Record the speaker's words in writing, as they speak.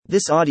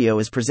This audio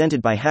is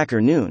presented by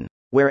Hacker Noon,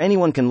 where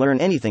anyone can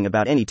learn anything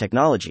about any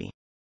technology.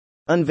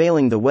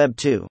 Unveiling the Web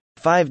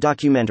 2.5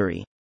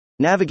 documentary.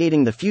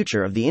 Navigating the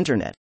Future of the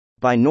Internet.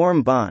 By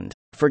Norm Bond.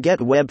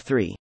 Forget Web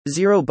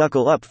 3.0,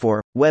 buckle up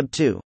for Web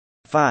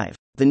 2.5.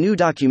 The new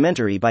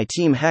documentary by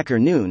Team Hacker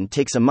Noon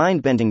takes a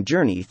mind-bending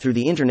journey through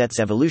the Internet's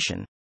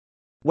evolution.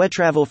 We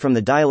travel from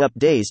the dial-up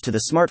days to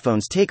the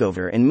smartphone's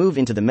takeover and move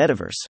into the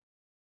metaverse.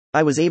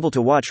 I was able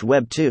to watch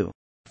Web 2.5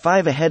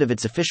 ahead of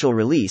its official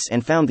release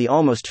and found the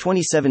almost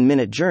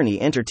 27-minute journey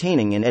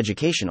entertaining and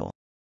educational.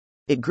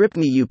 It gripped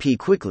me up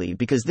quickly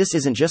because this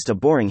isn't just a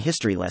boring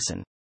history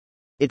lesson.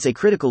 It's a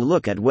critical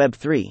look at Web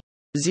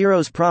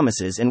 3.0's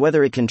promises and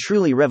whether it can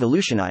truly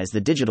revolutionize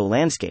the digital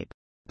landscape.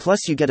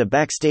 Plus you get a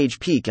backstage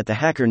peek at the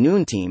Hacker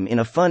Noon team in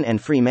a fun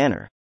and free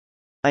manner.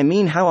 I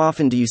mean, how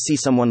often do you see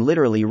someone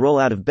literally roll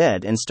out of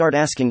bed and start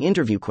asking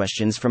interview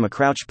questions from a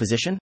crouched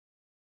position?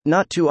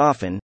 Not too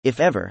often, if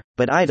ever,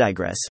 but I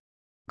digress.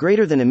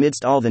 Greater than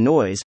amidst all the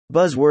noise,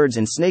 buzzwords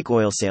and snake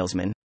oil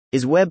salesmen,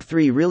 is Web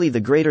 3 really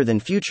the greater than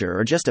future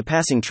or just a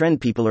passing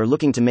trend people are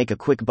looking to make a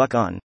quick buck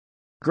on?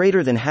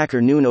 Greater than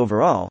Hacker Noon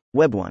overall,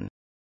 Web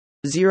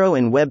 1.0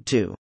 and Web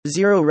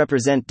 2.0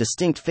 represent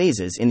distinct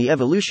phases in the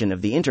evolution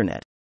of the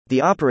Internet.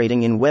 The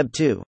operating in Web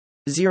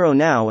 2.0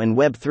 now and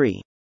Web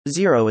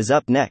 3.0 is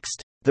up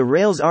next. The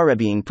rails are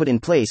being put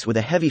in place with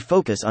a heavy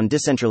focus on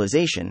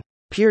decentralization,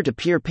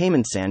 peer-to-peer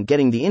payments and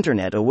getting the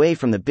Internet away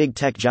from the big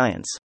tech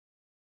giants.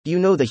 You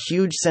know, the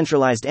huge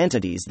centralized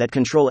entities that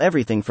control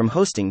everything from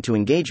hosting to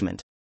engagement.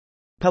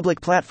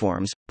 Public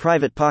platforms,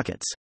 private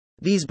pockets.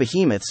 These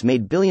behemoths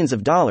made billions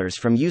of dollars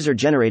from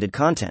user-generated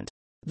content,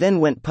 then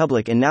went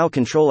public and now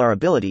control our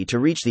ability to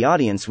reach the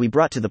audience we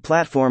brought to the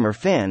platform or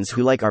fans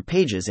who like our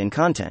pages and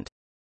content.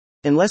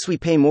 Unless we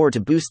pay more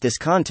to boost this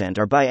content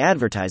or buy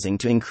advertising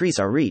to increase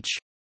our reach.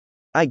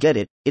 I get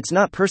it, it's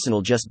not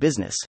personal, just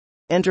business.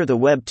 Enter the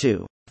Web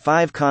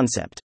 2.5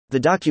 concept. The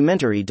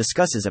documentary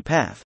discusses a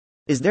path.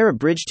 Is there a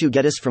bridge to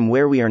get us from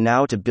where we are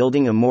now to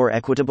building a more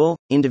equitable,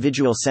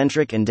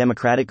 individual-centric and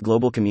democratic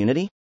global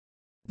community?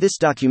 This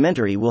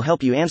documentary will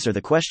help you answer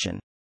the question.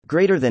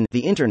 Greater than the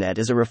Internet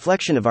is a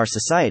reflection of our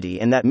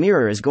society, and that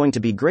mirror is going to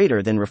be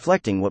greater than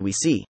reflecting what we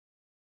see.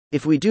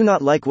 If we do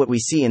not like what we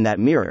see in that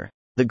mirror,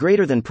 the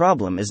greater than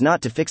problem is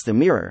not to fix the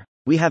mirror,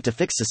 we have to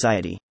fix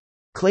society.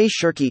 Clay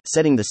Shirky,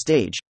 setting the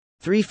stage.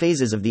 3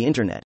 phases of the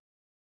Internet.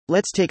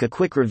 Let's take a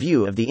quick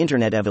review of the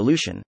Internet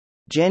evolution.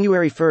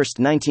 January 1,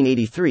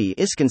 1983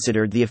 is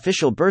considered the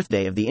official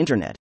birthday of the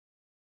Internet.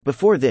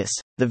 Before this,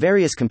 the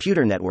various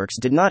computer networks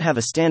did not have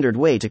a standard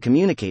way to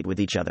communicate with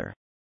each other.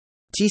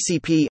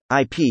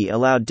 TCP/IP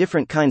allowed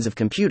different kinds of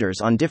computers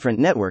on different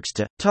networks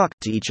to talk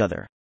to each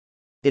other.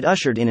 It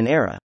ushered in an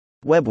era.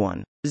 Web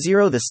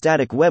 1.0, the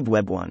static web.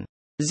 Web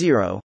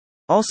 1.0,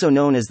 also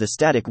known as the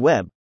static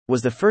web,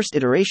 was the first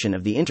iteration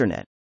of the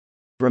Internet.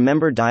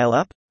 Remember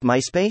dial-up?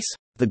 MySpace?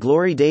 The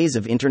glory days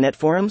of Internet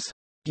forums?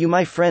 You,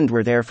 my friend,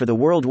 were there for the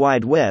World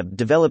Wide Web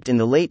developed in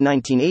the late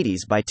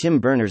 1980s by Tim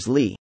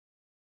Berners-Lee.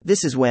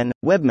 This is when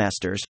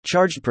webmasters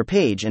charged per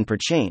page and per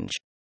change.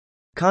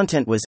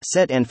 Content was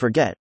set and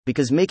forget,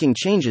 because making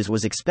changes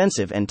was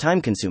expensive and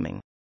time-consuming.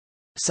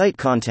 Site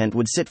content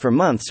would sit for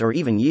months or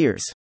even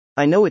years.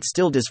 I know it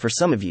still does for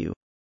some of you.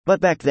 But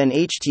back then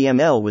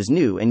HTML was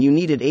new and you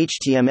needed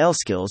HTML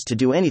skills to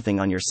do anything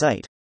on your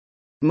site.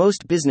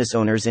 Most business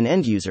owners and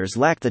end users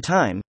lacked the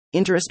time,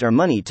 interest or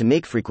money to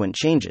make frequent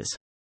changes.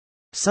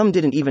 Some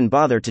didn't even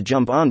bother to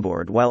jump on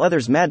board, while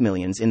others made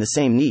millions in the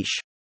same niche.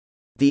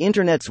 The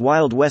Internet's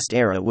Wild West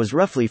era was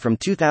roughly from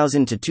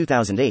 2000 to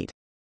 2008.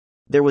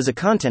 There was a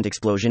content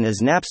explosion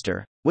as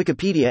Napster,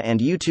 Wikipedia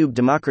and YouTube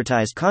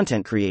democratized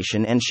content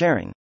creation and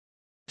sharing.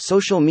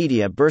 Social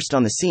media burst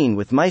on the scene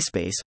with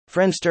MySpace,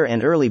 Friendster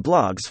and early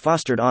blogs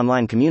fostered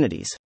online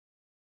communities.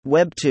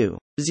 Web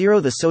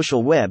 2.0, the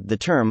social web. The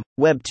term,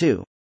 Web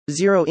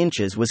 2.0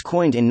 inches was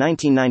coined in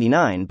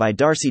 1999 by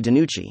Darcy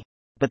DiNucci.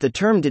 But the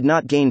term did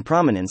not gain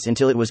prominence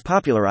until it was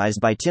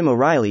popularized by Tim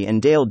O'Reilly and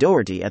Dale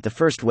Doherty at the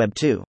first Web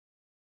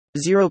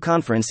 2.0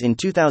 conference in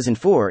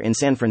 2004 in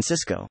San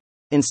Francisco.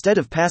 Instead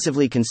of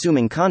passively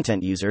consuming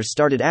content, users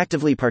started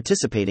actively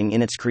participating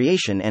in its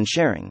creation and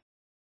sharing.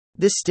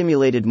 This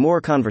stimulated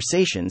more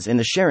conversations and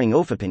the sharing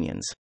of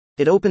opinions.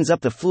 It opens up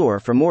the floor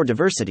for more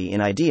diversity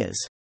in ideas.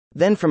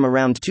 Then from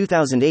around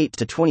 2008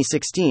 to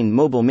 2016,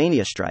 mobile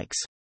mania strikes.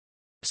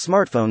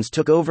 Smartphones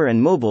took over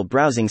and mobile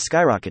browsing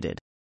skyrocketed.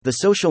 The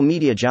social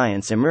media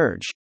giants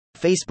emerge.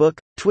 Facebook,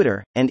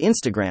 Twitter, and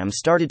Instagram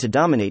started to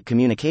dominate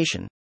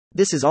communication.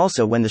 This is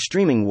also when the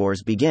streaming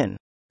wars begin.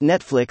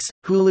 Netflix,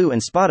 Hulu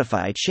and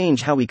Spotify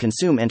change how we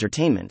consume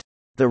entertainment.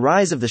 The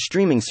rise of the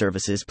streaming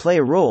services play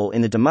a role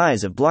in the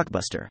demise of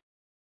Blockbuster.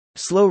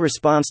 Slow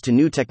response to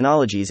new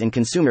technologies and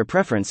consumer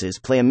preferences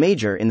play a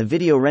major in the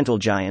video rental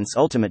giant's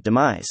ultimate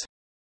demise.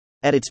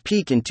 At its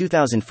peak in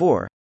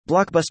 2004,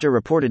 Blockbuster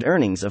reported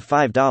earnings of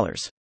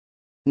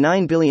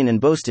 $5.9 billion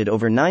and boasted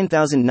over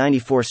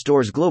 9,094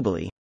 stores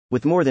globally,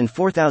 with more than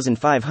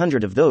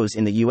 4,500 of those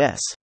in the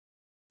US.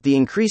 The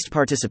increased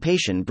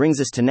participation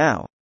brings us to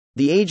now,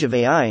 the age of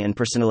AI and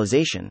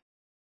personalization.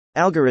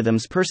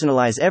 Algorithms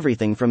personalize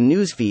everything from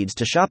news feeds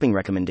to shopping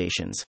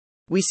recommendations.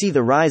 We see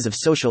the rise of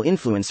social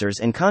influencers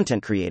and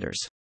content creators.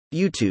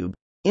 YouTube,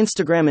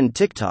 Instagram, and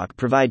TikTok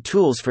provide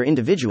tools for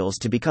individuals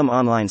to become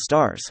online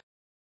stars.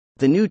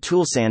 The new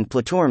tools and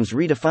platforms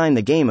redefine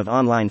the game of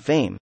online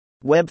fame.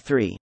 Web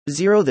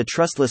 3.0. The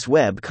trustless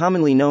web,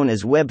 commonly known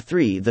as Web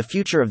 3, the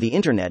future of the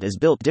internet is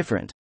built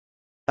different.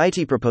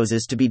 IT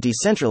proposes to be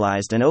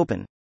decentralized and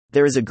open.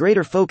 There is a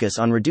greater focus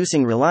on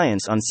reducing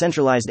reliance on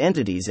centralized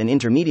entities and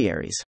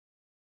intermediaries.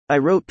 I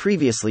wrote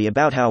previously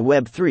about how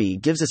Web 3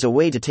 gives us a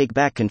way to take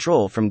back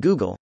control from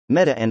Google,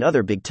 Meta, and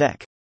other big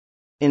tech.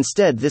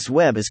 Instead, this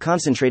web is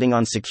concentrating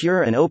on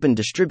secure and open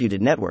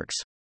distributed networks.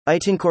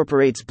 IT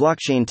incorporates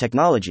blockchain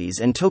technologies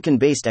and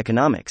token-based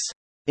economics.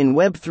 In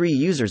Web 3,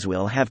 users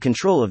will have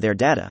control of their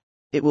data.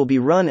 It will be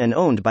run and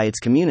owned by its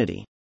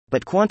community.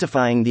 But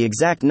quantifying the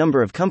exact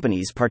number of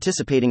companies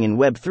participating in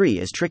Web 3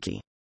 is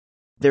tricky.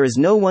 There is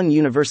no one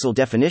universal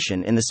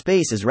definition, and the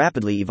space is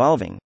rapidly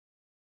evolving.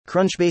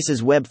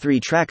 Crunchbase's Web 3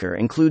 tracker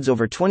includes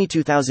over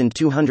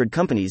 22,200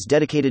 companies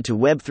dedicated to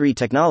Web 3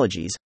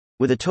 technologies,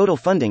 with a total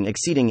funding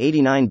exceeding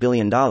 $89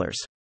 billion.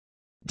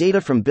 Data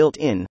from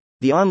Built-in,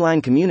 the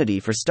online community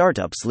for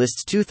startups,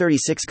 lists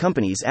 236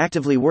 companies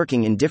actively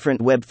working in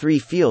different Web 3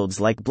 fields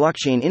like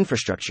blockchain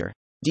infrastructure,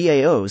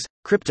 DAOs,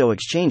 crypto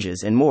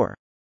exchanges, and more.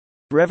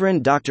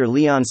 Reverend Dr.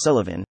 Leon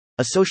Sullivan,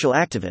 a social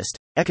activist,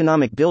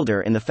 economic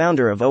builder, and the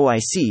founder of OIC,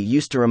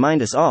 used to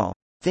remind us all,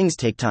 things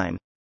take time.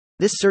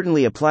 This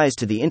certainly applies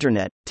to the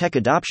internet, tech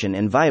adoption,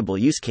 and viable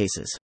use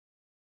cases.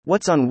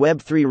 What's on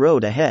Web 3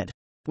 road ahead?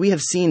 We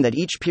have seen that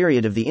each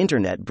period of the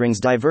internet brings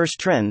diverse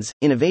trends,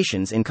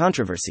 innovations, and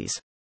controversies.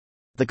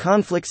 The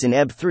conflicts in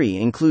Web 3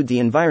 include the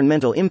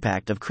environmental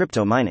impact of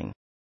crypto mining,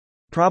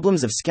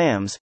 problems of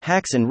scams,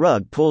 hacks, and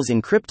rug pulls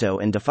in crypto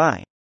and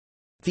DeFi,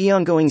 the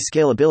ongoing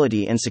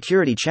scalability and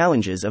security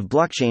challenges of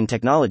blockchain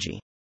technology.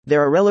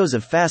 There are relos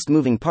of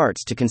fast-moving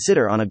parts to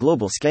consider on a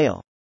global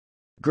scale.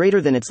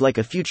 Greater than, it's like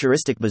a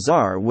futuristic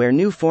bazaar where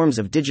new forms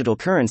of digital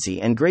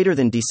currency and greater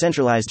than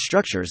decentralized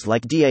structures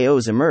like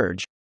DAOs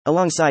emerge,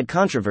 alongside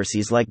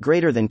controversies like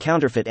greater than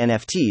counterfeit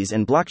NFTs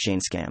and blockchain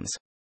scams.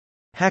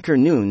 Hacker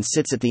Noon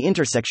sits at the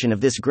intersection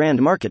of this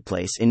grand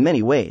marketplace in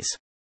many ways.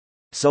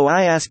 So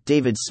I asked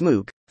David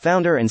Smook,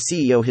 founder and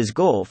CEO, his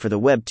goal for the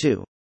Web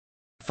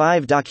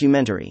 2.5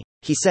 documentary.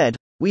 He said,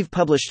 "We've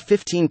published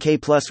 15K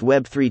plus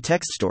Web 3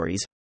 text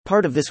stories.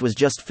 Part of this was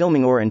just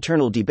filming our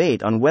internal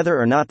debate on whether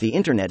or not the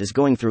internet is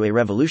going through a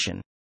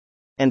revolution.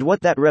 And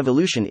what that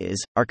revolution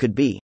is, or could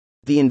be.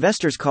 The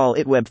investors call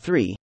it Web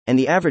 3, and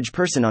the average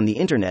person on the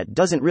internet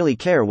doesn't really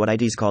care what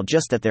it is called,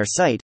 just that their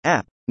site,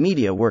 app,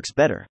 media works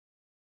better."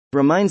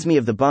 Reminds me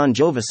of the Bon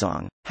Jovi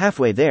song,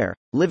 "Halfway There,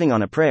 Living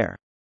on a Prayer."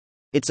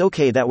 It's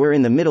okay that we're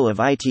in the middle of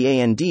it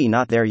and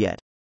not there yet.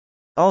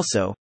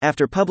 Also,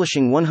 after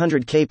publishing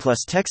 100K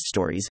plus text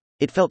stories,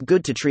 it felt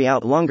good to try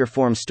out longer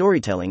form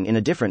storytelling in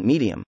a different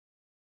medium.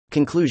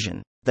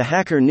 Conclusion. The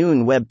Hacker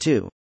Noon Web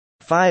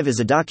 2.5 is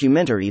a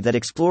documentary that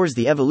explores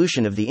the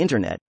evolution of the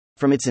internet,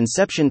 from its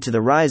inception to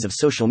the rise of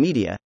social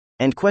media,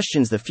 and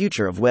questions the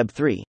future of Web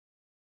 3.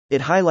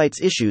 It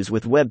highlights issues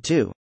with Web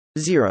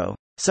 2.0,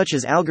 such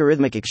as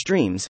algorithmic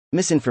extremes,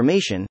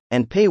 misinformation,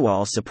 and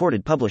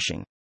paywall-supported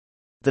publishing.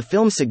 The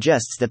film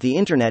suggests that the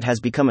internet has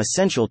become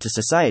essential to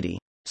society,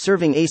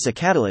 serving as a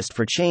catalyst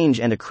for change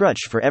and a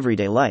crutch for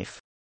everyday life.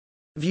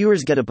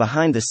 Viewers get a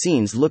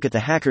behind-the-scenes look at the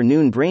Hacker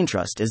Noon brain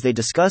trust as they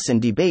discuss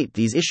and debate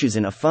these issues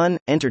in a fun,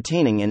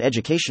 entertaining, and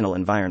educational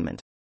environment.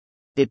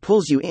 It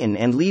pulls you in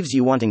and leaves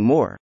you wanting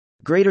more.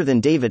 Greater than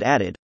David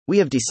added, "We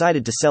have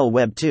decided to sell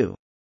Web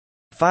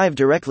 2.5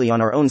 directly on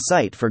our own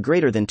site for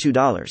greater than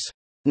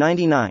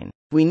 $2.99.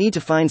 We need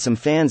to find some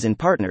fans and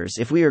partners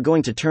if we are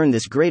going to turn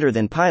this greater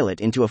than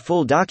pilot into a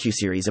full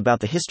docuseries about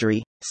the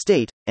history,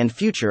 state, and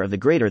future of the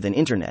greater than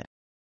internet.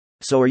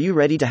 So are you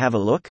ready to have a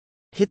look?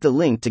 Hit the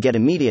link to get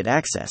immediate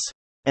access.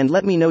 And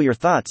let me know your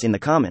thoughts in the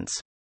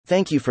comments.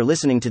 Thank you for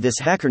listening to this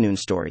Hacker Noon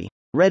story,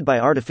 read by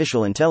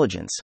Artificial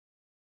Intelligence.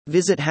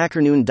 Visit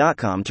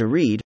hackernoon.com to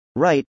read,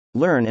 write,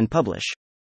 learn, and publish.